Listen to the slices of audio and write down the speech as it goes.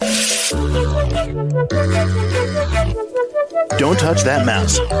Don't touch that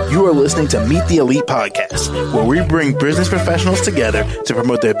mouse. You are listening to Meet the Elite Podcast, where we bring business professionals together to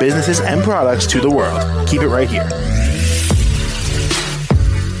promote their businesses and products to the world. Keep it right here.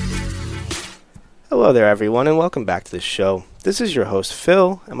 Hello there, everyone, and welcome back to the show. This is your host,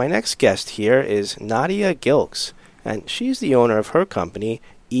 Phil, and my next guest here is Nadia Gilks, and she's the owner of her company,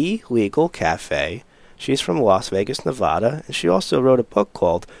 E-Legal Cafe. She's from Las Vegas, Nevada, and she also wrote a book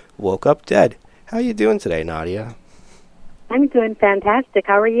called Woke Up Dead. How are you doing today, Nadia? I'm doing fantastic.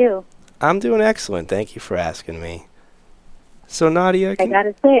 How are you? I'm doing excellent. Thank you for asking me. So, Nadia... I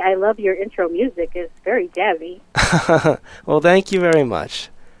gotta say, I love your intro music. It's very jazzy. Well, thank you very much.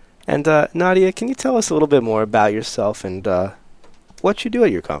 And, Nadia, can you tell us a little bit more about yourself and what you do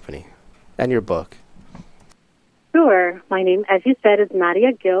at your company and your book? Sure. My name, as you said, is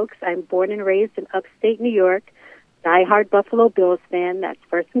Nadia Gilks. I'm born and raised in upstate New York. Diehard Buffalo Bills fan, that's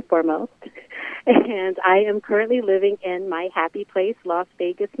first and foremost. And I am currently living in my happy place, Las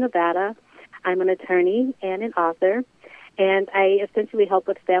Vegas, Nevada. I'm an attorney and an author, and I essentially help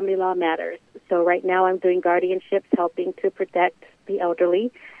with family law matters. So right now I'm doing guardianships, helping to protect the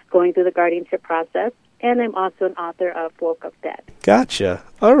elderly, going through the guardianship process, and I'm also an author of Woke Up Dead. Gotcha.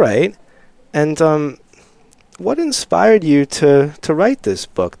 All right. And what inspired you to write this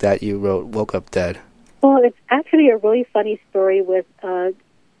book that you wrote, Woke Up Dead? Well, it's actually a really funny story with a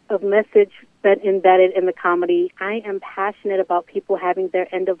message that embedded in the comedy. I am passionate about people having their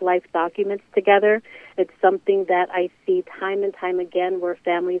end-of-life documents together. It's something that I see time and time again where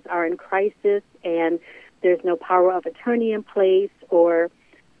families are in crisis and there's no power of attorney in place, or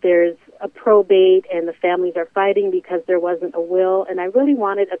there's a probate and the families are fighting because there wasn't a will. And I really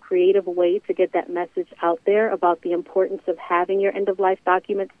wanted a creative way to get that message out there about the importance of having your end-of-life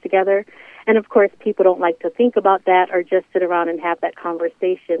documents together. And, of course, people don't like to think about that or just sit around and have that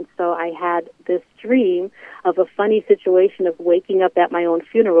conversation. So I had this dream of a funny situation of waking up at my own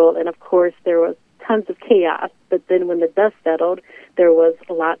funeral. And, of course, there was tons of chaos. But then when the dust settled, there was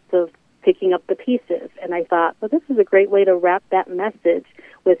lots of picking up the pieces. And I thought, well, this is a great way to wrap that message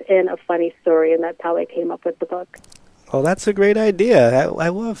within a funny story, and that's how I came up with the book. Oh, that's a great idea. I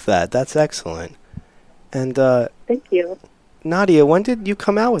love that. That's excellent. And thank you. Nadia, when did you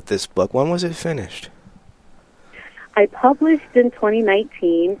come out with this book? When was it finished? I published in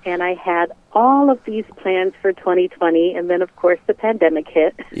 2019, and I had all of these plans for 2020, and then, of course, the pandemic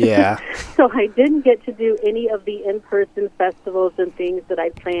hit. Yeah. So I didn't get to do any of the in-person festivals and things that I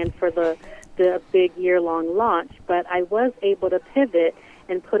planned for the big year-long launch, but I was able to pivot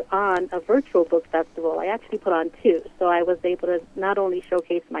and put on a virtual book festival. I actually put on two, so I was able to not only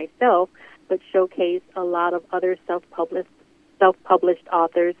showcase myself, but showcase a lot of other self-published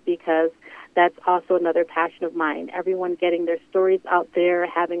authors, because that's also another passion of mine. Everyone getting their stories out there,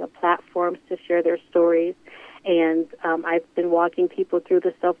 having a platform to share their stories. And I've been walking people through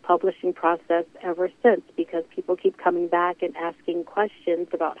the self-publishing process ever since, because people keep coming back and asking questions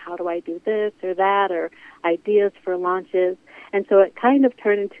about how do I do this or that, or ideas for launches. And so it kind of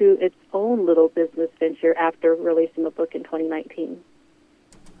turned into its own little business venture after releasing the book in 2019.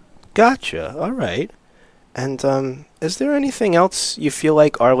 Gotcha. All right. And is there anything else you feel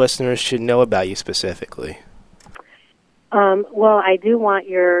like our listeners should know about you specifically? Well, I do want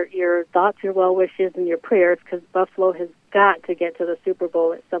your thoughts, your well wishes, and your prayers, because Buffalo has got to get to the Super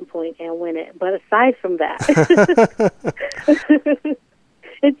Bowl at some point and win it. But aside from that,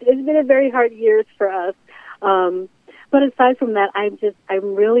 it's been a very hard years for us. But aside from that, I'm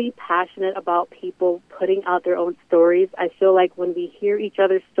really passionate about people putting out their own stories. I feel like when we hear each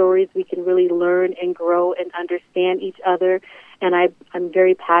other's stories, we can really learn and grow and understand each other. And I'm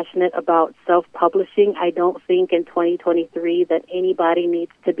very passionate about self-publishing. I don't think in 2023 that anybody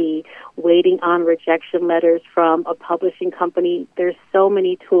needs to be waiting on rejection letters from a publishing company. There's so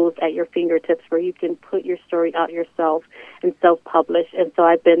many tools at your fingertips where you can put your story out yourself and self-publish. And so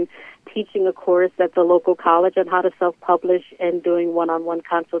I've been teaching a course at the local college on how to self-publish and doing one-on-one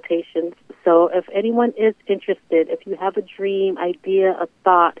consultations. So if anyone is interested, if you have a dream, idea, a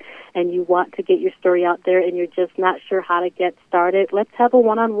thought, and you want to get your story out there and you're just not sure how to get started, let's have a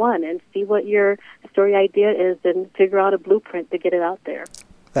one-on-one and see what your story idea is and figure out a blueprint to get it out there.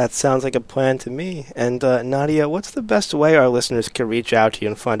 That sounds like a plan to me. And Nadia, what's the best way our listeners can reach out to you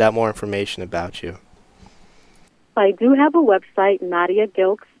and find out more information about you? I do have a website,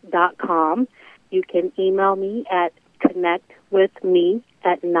 NadiaGilks.com. You can email me at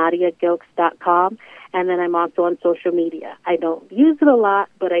connectwithme@NadiaGilks.com. And then I'm also on social media. I don't use it a lot,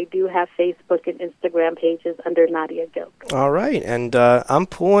 but I do have Facebook and Instagram pages under Nadia Gilks. All right. And I'm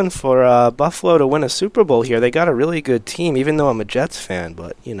pulling for Buffalo to win a Super Bowl here. They got a really good team, even though I'm a Jets fan,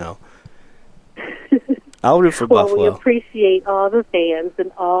 but, you know. I'll root for Buffalo. We appreciate all the fans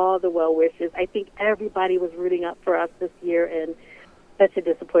and all the well wishes. I think everybody was rooting up for us this year, and such a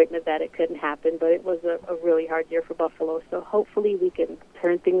disappointment that it couldn't happen. But it was a really hard year for Buffalo. So hopefully we can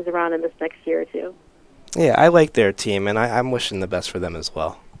turn things around in this next year or two. Yeah, I like their team, and I'm wishing the best for them as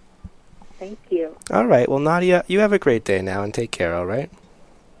well. Thank you. All right. Well, Nadia, you have a great day now, and take care, all right?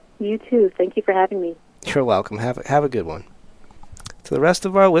 You too. Thank you for having me. You're welcome. Have a good one. To the rest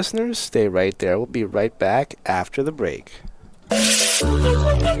of our listeners, stay right there. We'll be right back after the break.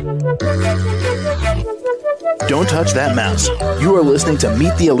 Don't touch that mouse. You are listening to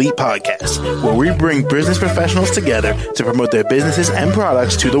Meet the Elite Podcast, where we bring business professionals together to promote their businesses and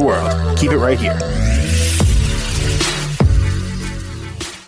products to the world. Keep it right here.